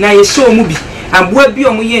yo ma nyina ye hye o mu bi aboa bi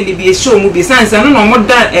o mu ye ne bi ye hye o mu bi sansa no no mo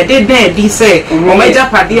da edi say o ma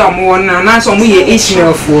japade o mo na so mo ye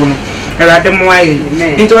ishmefo no Erade mo aye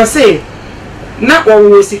nti o say na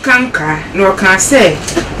wo sikanka na o kan say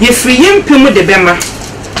ye free yempemu de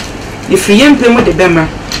bema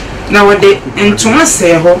na wode entoma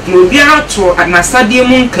se ho na obiara to na sade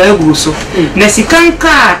mu nka aguru so na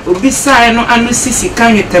sikanka obi sai no anu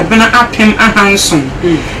sikan yetebena apem ahanson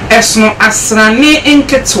esono asrane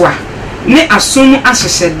enketwa ne asomu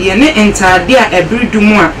ahyehyede ne entade a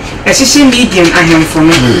ebridumu a ehyehyɛ medium ahemfo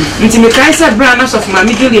no nti me kai sa bra na sof ma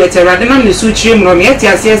migily Erade na ne su chire mu no me yeti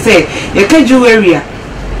ase se ye ka jewelry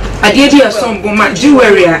ade bi esom bo ma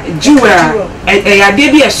jewelry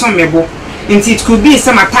ade bi esom mebo nti it could be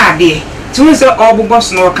some atade ti won se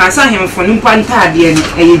obubos no kan sa ahemfo no mpa ntade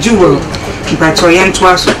ne jewel mpa to yento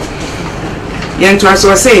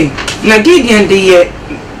aso say na Gideon de ye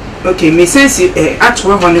okay me sense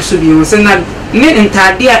atwa hono so bi won se na ne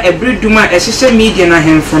ntade a ebreduma ehyehyɛ media na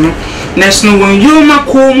ahemfo no na sno won yoma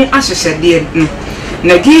komu ahyehyɛde no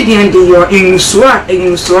na Gideon de yo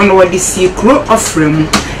ensuo no wadi sikro ofrem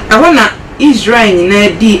ɛho na Israel na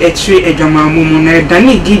di etire adwamamu na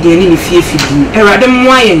dane Gideon ni fiefidi Erade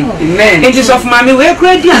mwayen amen it is of mami we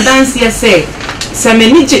kura di adanse ye say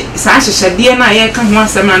semenije sa hyehyede na ye ka ho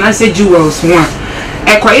asem na say jewels ho a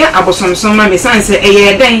ekoye abosomsom ma me sanse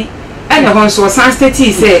eye den ene ho so san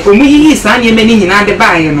stati say omuyiyi sa ne mani nyina de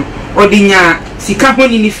baaye no odinya sika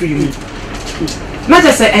honi ni firi na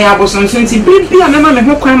je say eye abosomsom ti bibia mema me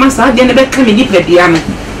ho kwan ma sa de ne be ka me ni pladia no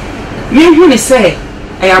me hu ne say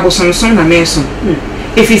eye abosomsom na me so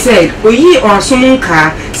if he said oyi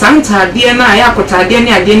osumunka santa de na aya kotade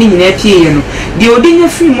ne ade ne nyina pie no de odinya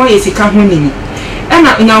firi mo ye sika honi ni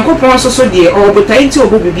ana nyankopon so de obotai nti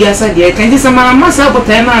obobibi asa de kan disa ma masa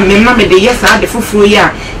obotai na memma me de yesa de foforo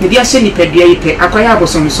ya me de ahye nipadua yipe akwaya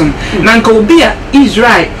abosomsom na nka obi a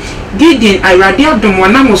Israel Gideon irade adom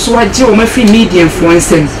wana mo so agye o mafi media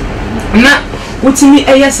influencer na utimi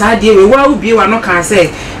eyesa de we wa obi wa no kan say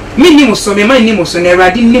me ni mo so me ma ni mo so na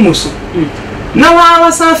irade ni mo so na wa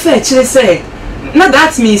wasa fa kire say na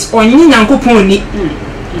that means onyi nyankopon ni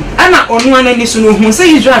ana onu anani so no hu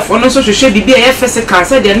say Israel for no so hwehwe bibia ye physical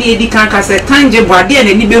say de na edi kan ka say tangible ade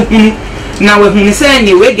na ni be hunu na we hu say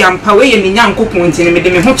ni we gampa we ye me nyankopon ntini me de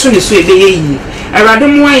me ho to ne so ebe ye yi Erade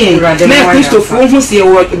mo ayen na Christopher hu se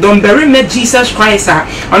wo don bury me Jesus Christ a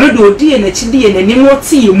ono de odi na chidi ye na ni mo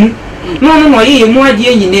tie mu no ye mu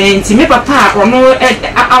ade nyine nti me papa ono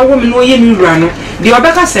awo me no ye mi wura no de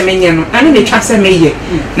obeka semenye no ane ne twa se me ye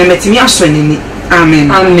na metimi aso ni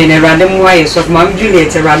amen amen Erade mo ayen so mam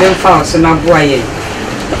Juliet Erade fa so na bo ayen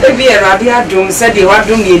ebi Erade adum se de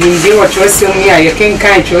wadum ye nimbe wo twosem ya ye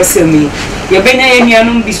kenkan twosem ye benya ye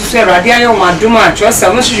nuanum bi susu Erade ayo madum a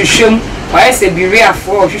twosem no hwehwem why say be real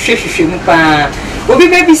for hwehwehwehwe mu pa obi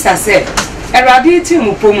baby say Erade ti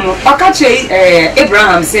mu pom no okache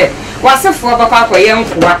Abraham say wasefo papa akoye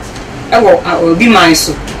nkoa ewo obi man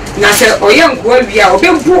so na say oye nkoa bia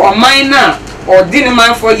obebu oman na odi ne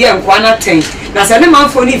man for ye nkoa na ten na say ne man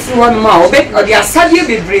for ni fi ho no ma odi asade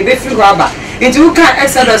bebre be fi ho aba nti u kan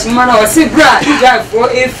Exodus man na o say bra Israel for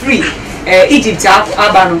a free Egypt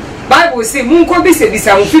aba no Bible say munko bi se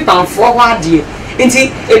bisa mu fi pamfo ho ade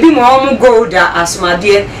nti ebi mo omo gold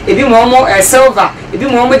asomade ebi mo omo silver ebi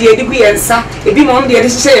mo omo de edigu yensa ebi mo omo de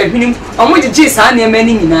hyehyɛ yehwenim omo gege saa na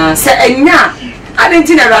emani nyina se enya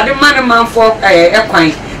adenti na Erade man for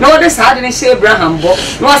ekwan na wode saa de ne hye Abraham bo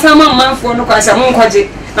na wasama man for no kwasa mo nkwaje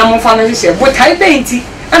na mo fa no hyehyɛ bo tai benti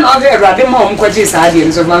and other Erade ma omo nkwaje saa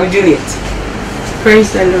de so Mama Juliet.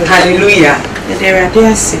 Praise the Lord. Hallelujah. Erade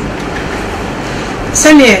ase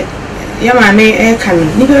sane yama me kanu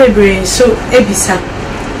ni bebre so ebisa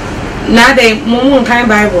na de mumu kan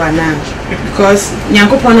Bible ana because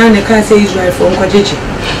nyankopon na ne ka say Israel for nkwajeje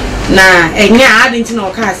na enya adenti na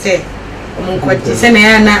o ka say omunkwaje se na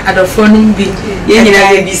ya na adofo no bi ye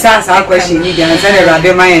nyina ebisa sa question ni gan se na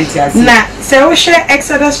Erade ma yentiase na se o hwe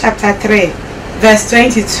Exodus chapter 3 verse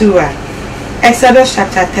 22 Exodus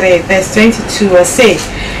chapter 3 verse 22 say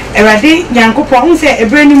Erade nyankopon say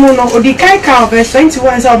ebrani mu no odi kai ka verse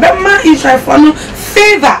 21 say obema Israel for no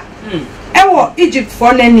favor ewo Egypt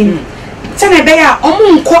for nanim tene be ya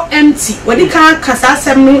omunko empty odi kan kasa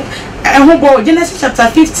asem no eho bo Genesis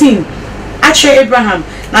chapter 15 actually Abraham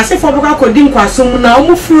na say for boka kodi nkwasom na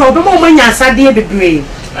omu firi obema omanya asade bebre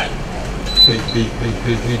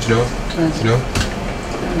no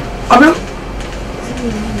obem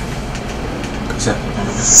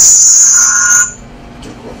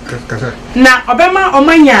na obema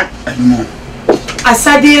omanya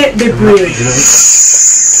asade bebre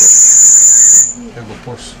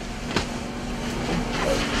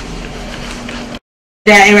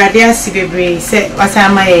da Erade ase bebre se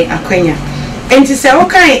wasama ye akwanya enti se wo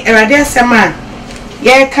kan Erade asema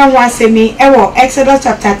ye ka ho asemi ewo Exodus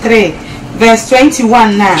chapter 3 verse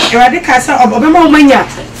 21 na Erade ka se obema omanya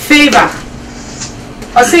favor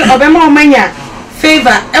o se obema omanya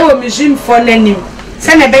favor ewo mijim for nanim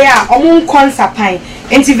se ne be ya omun konsapan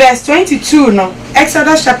enti verse 22 no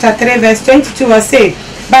Exodus chapter 3 verse 22 will say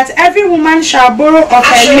but every woman shall borrow of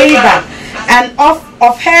her neighbor and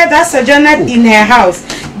of her that sojourneth in her house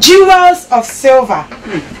jewels of silver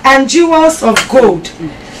and jewels of gold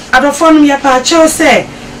adofonum ya pa cho say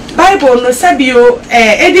Bible no sabio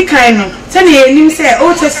edikan no se ne enim say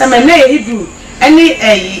Old Testament na Hebrew any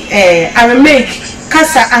Aramaic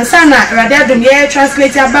kasa ansana Erade adom ye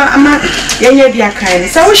translate aba ama yenye dia kan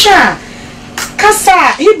so wo sha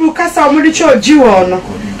kasa Hebrew kasa omudi cho jewel no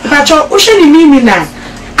pa cho wo sha ni mimi na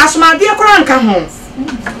asomade ekora nka ho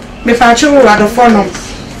me fa cho wo adofonum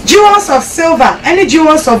jewels of silver any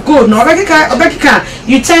jewels of gold no obeka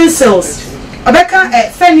utensils obeka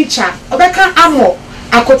furniture obeka amo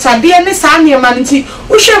akotade ne saa niema nti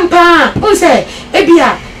wo hwempa on say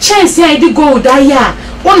ebia chance I did gold aya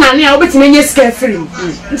one na na obetime nye ska free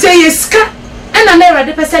nti ye ska ana na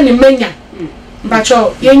erade person ni menya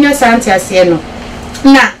bacho yenya sante ase no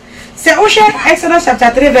na se o hwe Exodus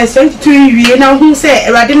chapter 3 verse 22 wie na hu se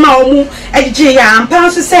erade ma omu agije ya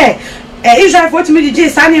ampa so se Israel for to me the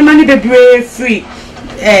sa na ma ni bebre free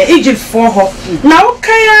Egypt for her. Now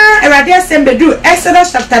kaya erade asem do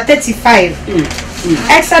Exodus chapter 35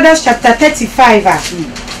 Exodus chapter 35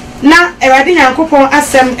 na erade yankopon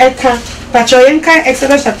asem eka pacho yenka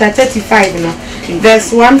Exodus chapter 35 no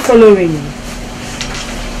verse 1 following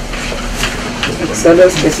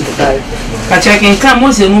Exodus 35 pacho yenka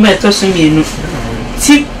Moses mu beto so mienu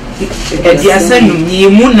ti ediasanum ni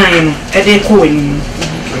mu nan no ede ko wani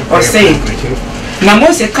o say na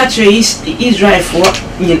Moses catch Israel for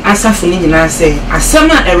yin asafo ni nyina say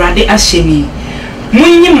asama erade ahyeni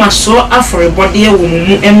munyi maso aforebode wo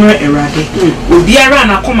mu emre erade obiara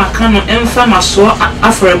na koma kan no emfa maso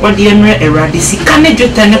aforebode emre erade sika ne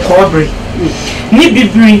dweta ne kobre ni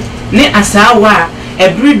bibiri ne asawa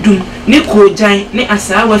ebridum ne kojan ne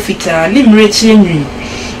asawa fita ne mrechi nwi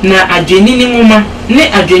na adweni ni ngoma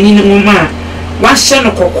ne adweni ni ngoma wahye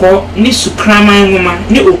no kokko ne sukraman ngoma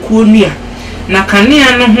ne okuo nua na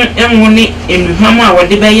kanea no ho enwo ne enuham a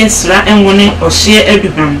wode beye sra enwo ne ohye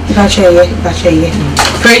aduham bacheye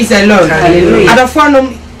praise the Lord hallelujah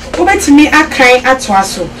adafonom obetimi akan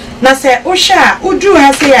atoaso na se ohya udru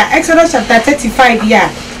ha se ya Exodus chapter 35 ya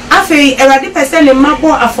afei erade person le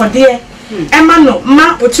mabo afode ema no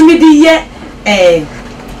ma otumi di ye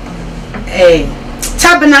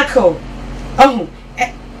tabernacle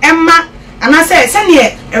ema ana se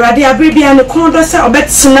ne erade abribia no kondo se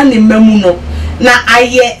obetsena ne mamu no na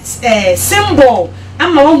aye symbol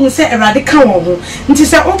ama wo hu se erade ka wo ho nti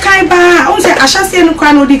se okai ba o se ahyase no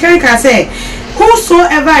kwa no di kan ka se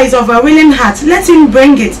whosoever is of a willing heart let him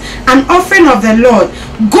bring it an offering of the Lord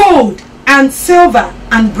gold and silver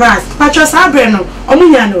and brass patros abreno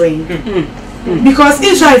omunya no we because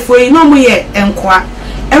Israel for no mo ye enkwa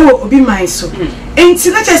ewo obi man so enti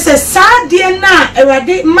na che se saade na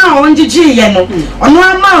erade ma onjiji ye no ono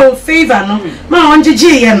ama o favor no ma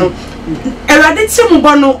onjiji ye no erade timu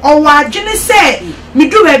bono owa adwene se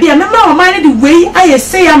midu ba bia mema o man de wei aye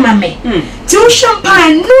se ya mame ti o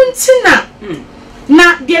champagne nuntina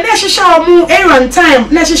na de na hihya omu Aaron time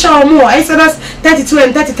na hihya omu Exodus 32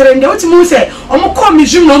 and 33 de otimu se omu ko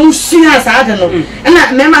mijum na omu sua saade no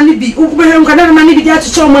na mema ne bi ubehwe nkada na ne bi dia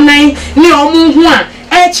chicho omu nan ne omu hu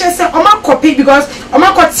a chese oma copy because oma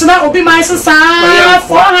kotsina obi man so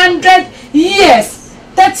 400 years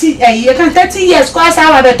 30 years kwa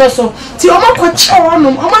sa wa beto so ti oma koche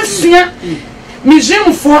onum oma sua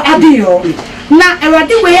museum for adio na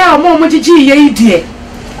erade we ya oma gigi ye idie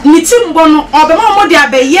mitimbo no obema omo de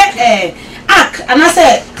abeye ark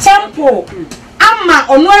anase temple ama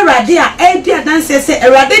ono erade a edi adanse se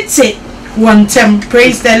erade te wontem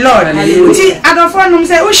praise the Lord ti adofonum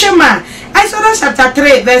se ushema Exodus chapter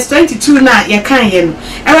 3 verse 22 na ye kan ye no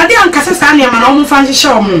erade ankase sa na ma omo fa nhye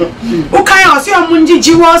omo no o kan o se omo nji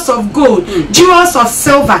jewels of gold jewels of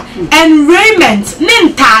silver and raiment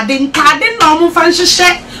ntade na omo fa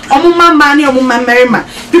nhye omo mama ni omo mamerima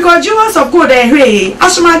because jewels of gold e hwe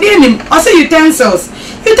asomade nim o se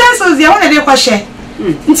utensils ye wona de kwahye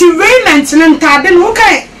nti raiment ntade no o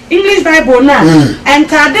kan English Bible na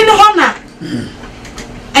ntade no hona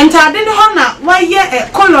entade no hona waye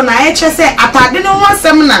color na se atade no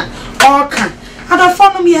wasem na oka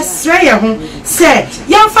adafonom yesre ye ho se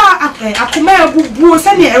yemfa akoma abubuo se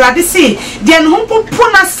ne erade se de no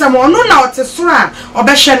popo na sem ono na otesoro a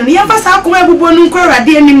obehwe no yemfa sa akoma abubuo no nko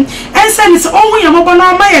erade anim ense ni se onwu yemobo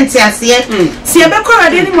na oma yente ase se ebekọ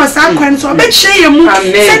erade anim wasa akwan so obehwe ye mu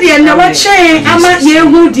se de na wache ama ye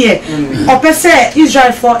hu de opese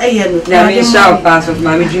Israel for eye no na me shall pass of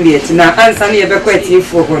Mama Juliet na ansa na yebekọ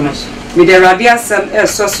atifo ho no with the radia sam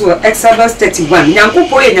so Exodus 31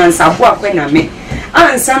 nyankopọ ye nyansabo akwanya me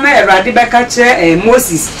ansa ma erade beka kire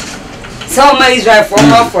Moses so ma Israel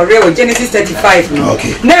for real Genesis 35 no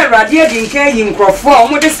na erade di nka yinkrofo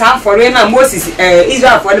omo de sa for real na Moses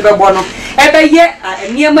Israel for ne bebo no ebeye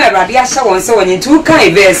niema erade ahya won se won ntu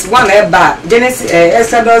kan verse 1 eba Genesis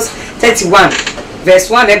Exodus 31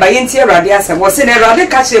 verse 1 eba yenti erade asa wo se na erade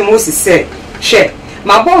ka kire Moses se hwe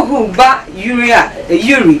mabohu ba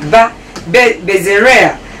Uri ba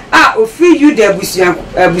Bezerea a ofi Yuda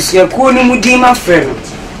abusuakuo no mudi ma frɛ no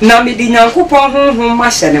na medi nyankopɔn honhom ma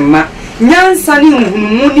hyɛ ne ma nyansa ne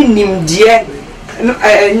nhunumu ne nimdie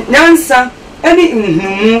nyansa ne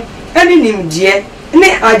nhunumu ne nimdie ne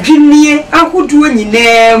adwenie ahodoɔ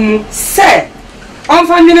nyinaa mu sɛ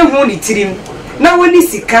ɔmfa nwene ho ne tirim na woni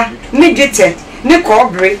sika ne dwetɛ ne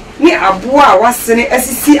kobre ne aboa wasene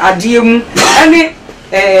asisi ade mu ene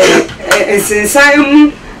sensan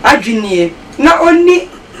mu adwenie na oni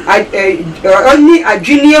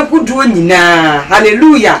adwenie huduo nyina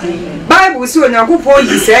hallelujah Bible say onyankopon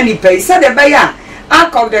yi say ni pay say the baya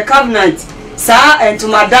ark of the covenant sa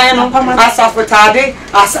entumadan no asafotade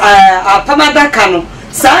as apamadaka no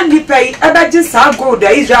sa ni pay abaje sa gold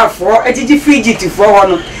Israel for ejiji Egypt for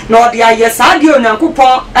hono na ode aye sa de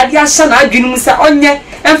onyankopon ade ahye na adwene mu say onye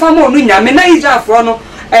emfama onu nyame na Israel for no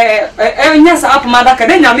enya sa apamadaka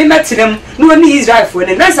na nyame metirem no ni Israel for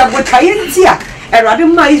ne na sa botaye ntia erade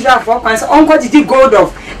ma Israel for kwan say onko didi gold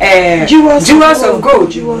of jewels of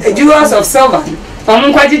gold jewels of silver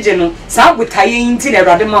omunkwaje no sa botaye nti na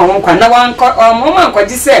erade ma honkwa na wanko omoma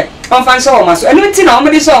nkwaje se onfa nso o maso enu nti na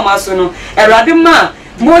omede so o maso no erade ma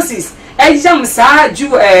Moses ejam sa ju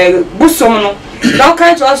busom no na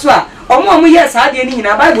okan to so a omo ye sa de ni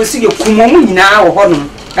nyina Bible si ye kumomu nyina wo ho no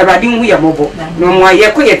erade hu ye mobo no mo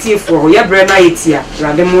aye ko ye tiefo ye bre na ye tia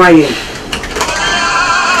erade mo aye